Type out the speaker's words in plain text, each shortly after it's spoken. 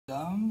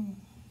Dumb?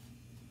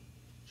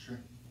 Sure.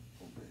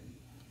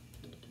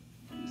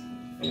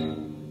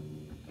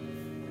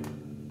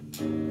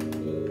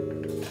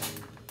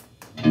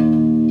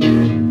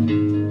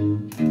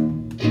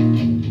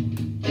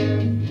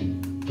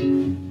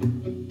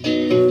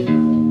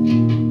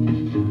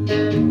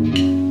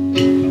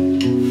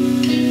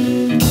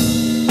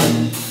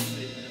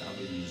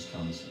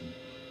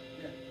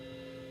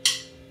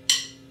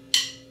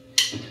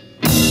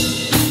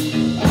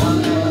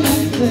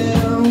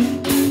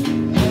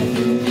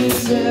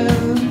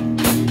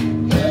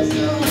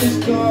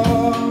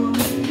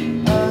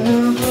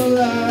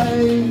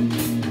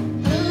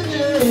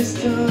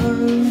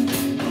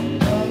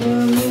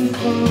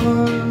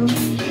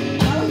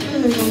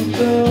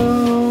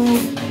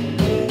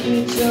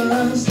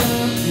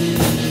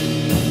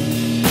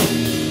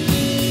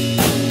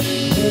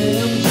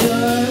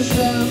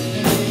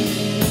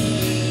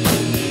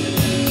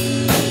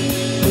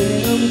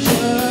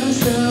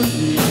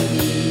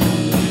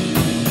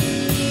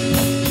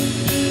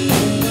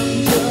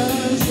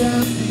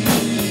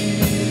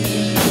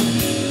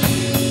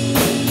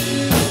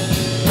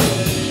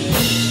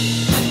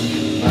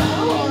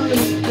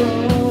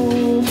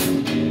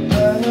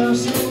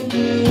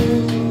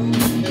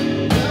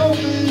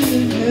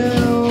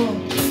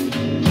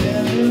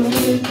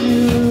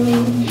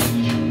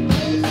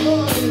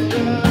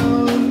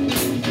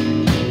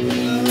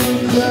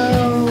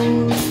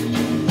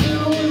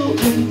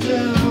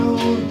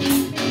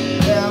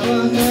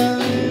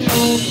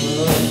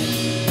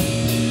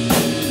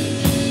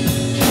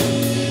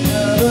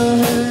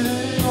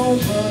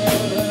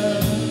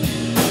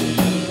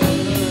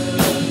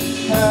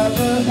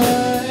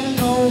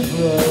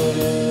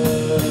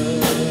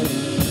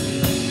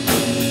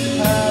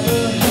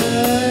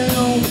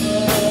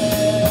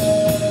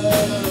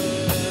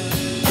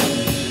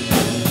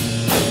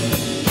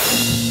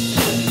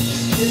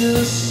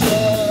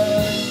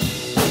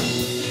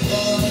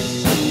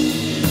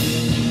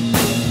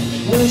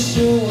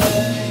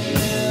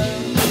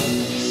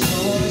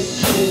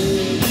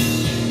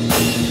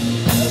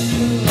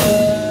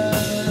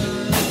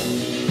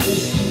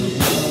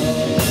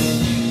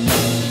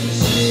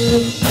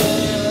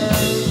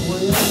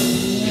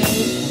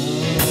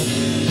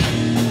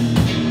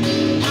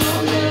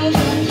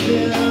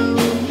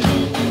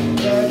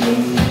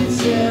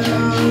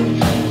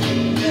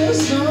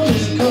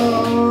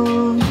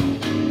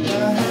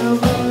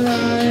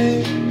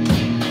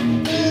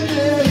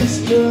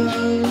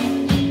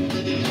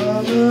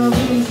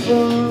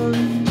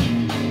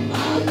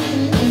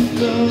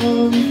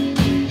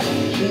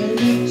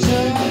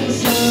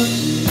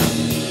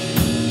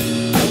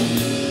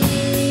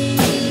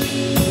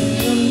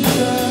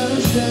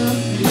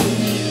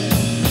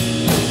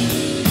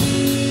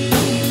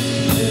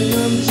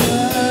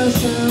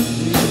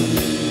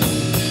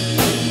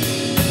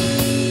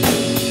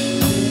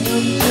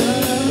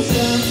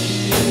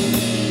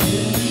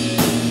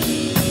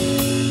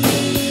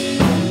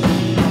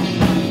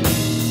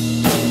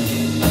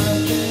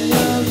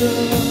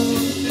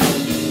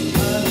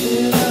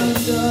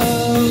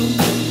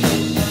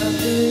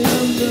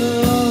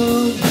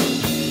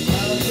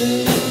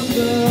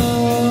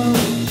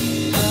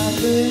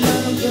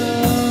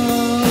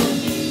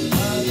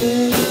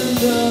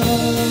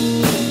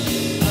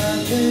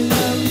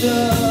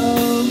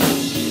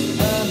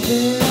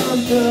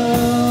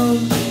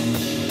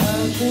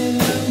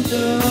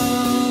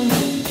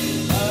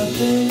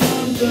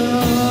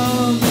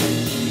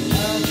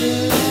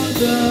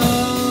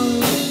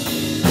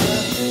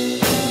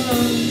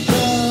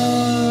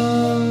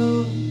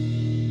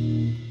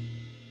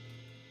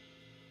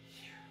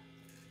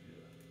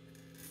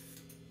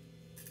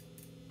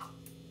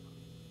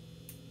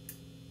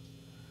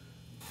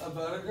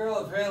 About a Girl,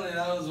 apparently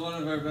that was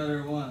one of our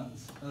better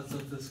ones. That's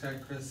what this guy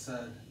Chris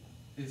said.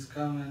 He's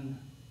coming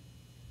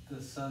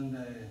this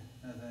Sunday,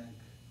 I think.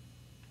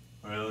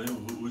 Really?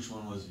 Which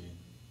one was he?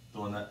 The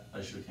one that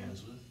I shook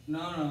hands with?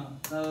 No,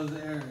 that was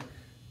Eric.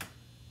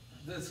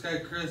 This guy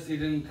Chris, he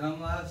didn't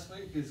come last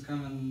week. He's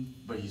coming.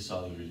 But he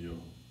saw the video.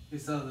 He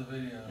saw the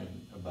video.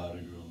 And About a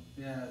Girl.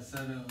 Yeah,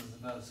 said it was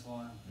the best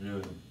one.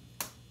 Really?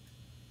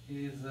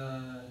 He's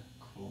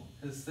cool.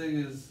 His thing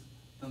is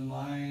the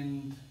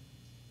mind's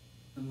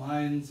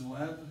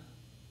web.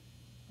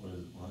 What is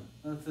it? What?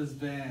 That's his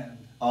band.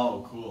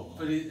 Oh, cool.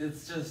 But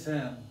it's just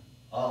him.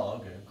 Oh,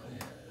 okay, cool.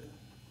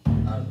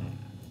 Yeah. I don't know.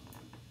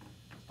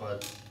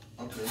 But,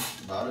 okay,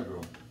 About a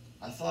Girl.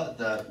 I thought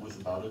that with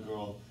About a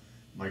Girl,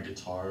 my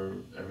guitar,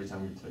 every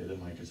time we played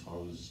it, my guitar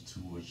was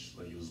too much,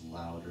 like it was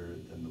louder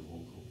than the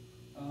vocal.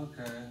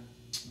 Okay.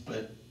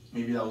 But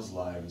maybe that was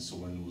live, and so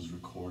when it was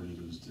recorded,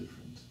 it was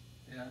different.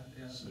 Yeah.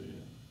 So,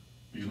 yeah.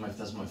 Because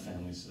that's what my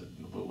family said,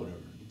 but whatever,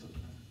 it doesn't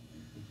matter.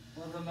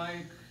 Well, the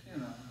mic,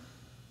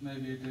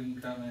 maybe it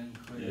didn't come in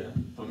clear. Yeah,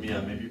 but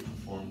maybe it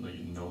performed, like,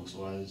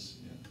 notes-wise,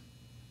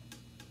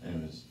 yeah.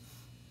 Anyways.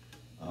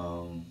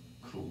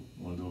 Cool.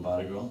 You wanna do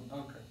About a Girl?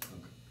 Okay.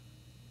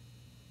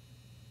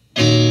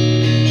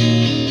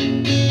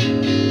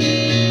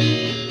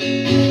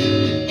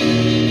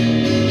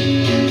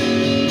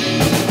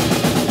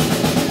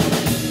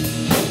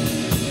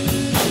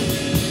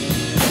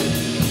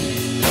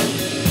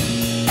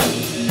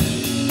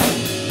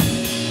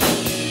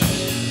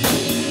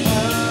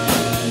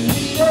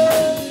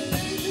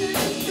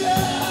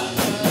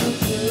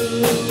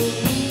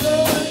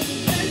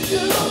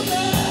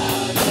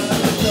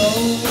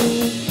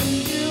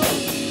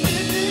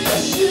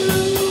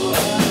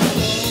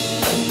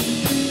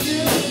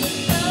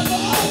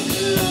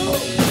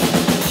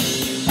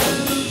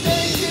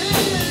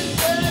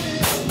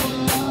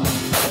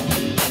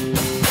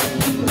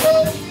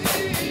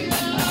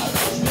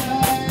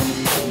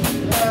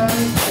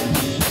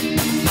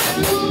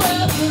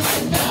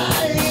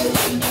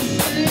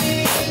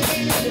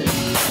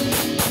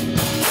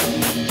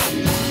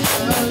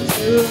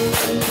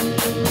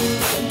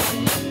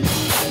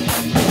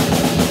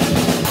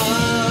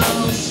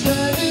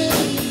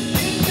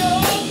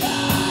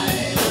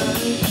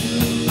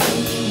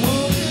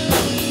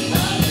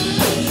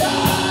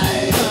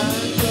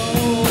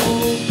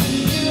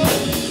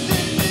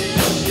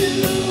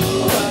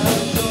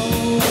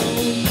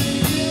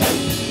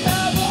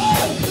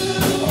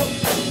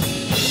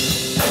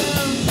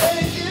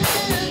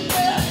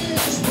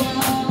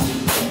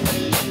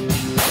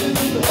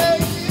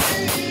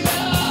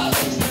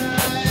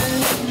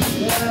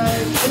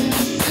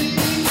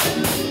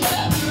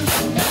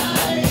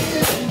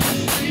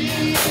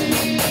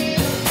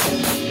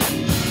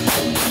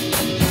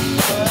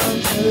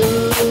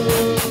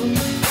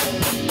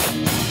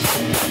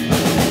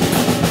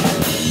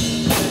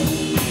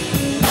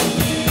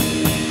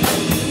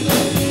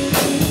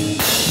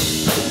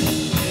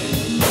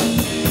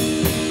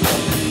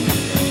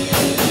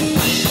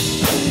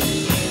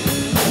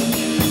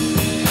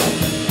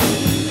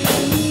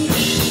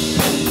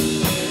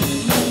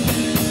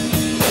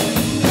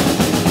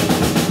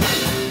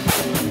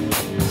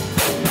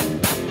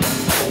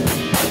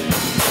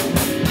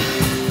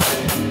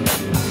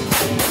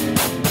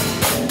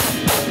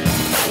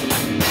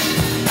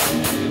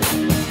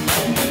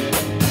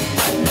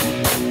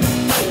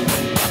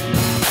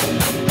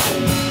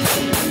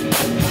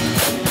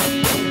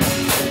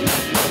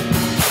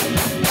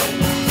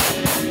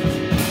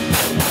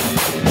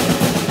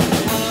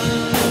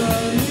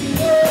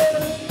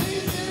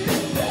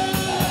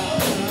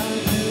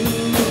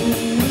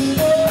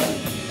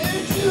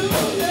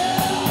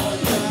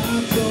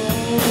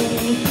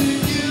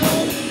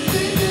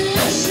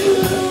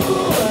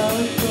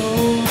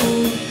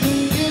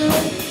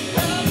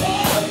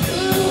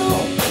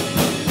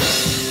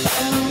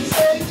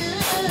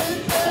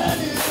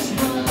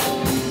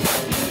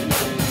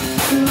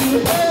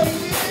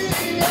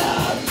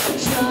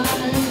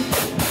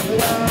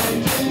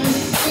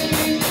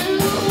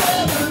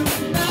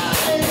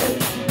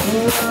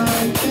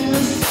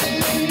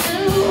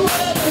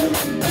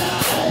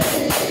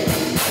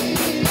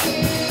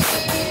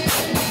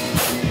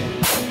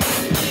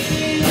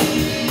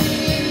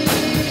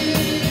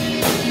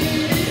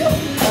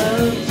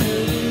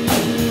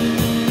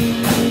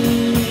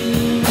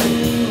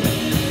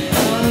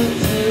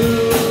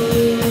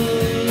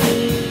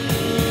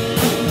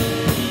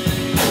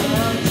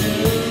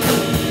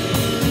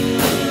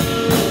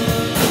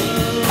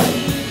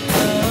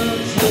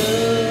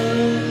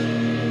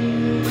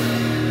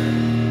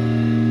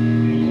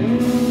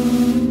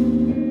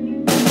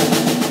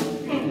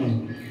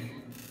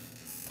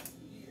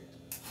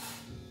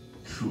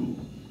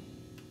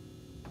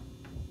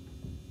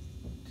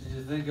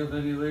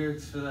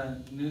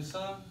 a new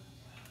song?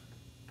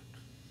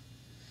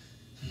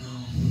 No.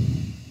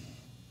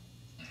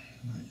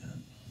 Not yet.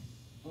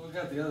 Well, we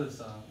got the other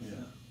songs.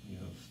 Yeah,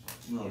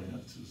 we already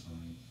have 2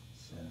 songs.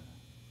 So. Yeah.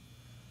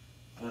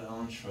 But I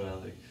want to try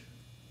like,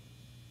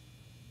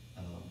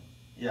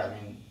 yeah, I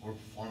mean, we're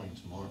performing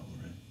tomorrow,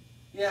 right?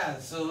 Yeah,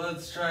 so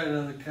let's try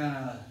to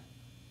kind of,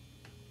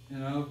 you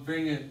know,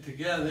 bring it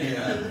together.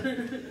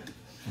 Yeah.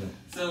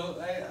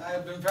 So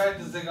I've been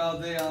practicing all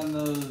day on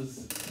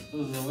those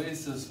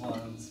Oasis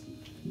ones,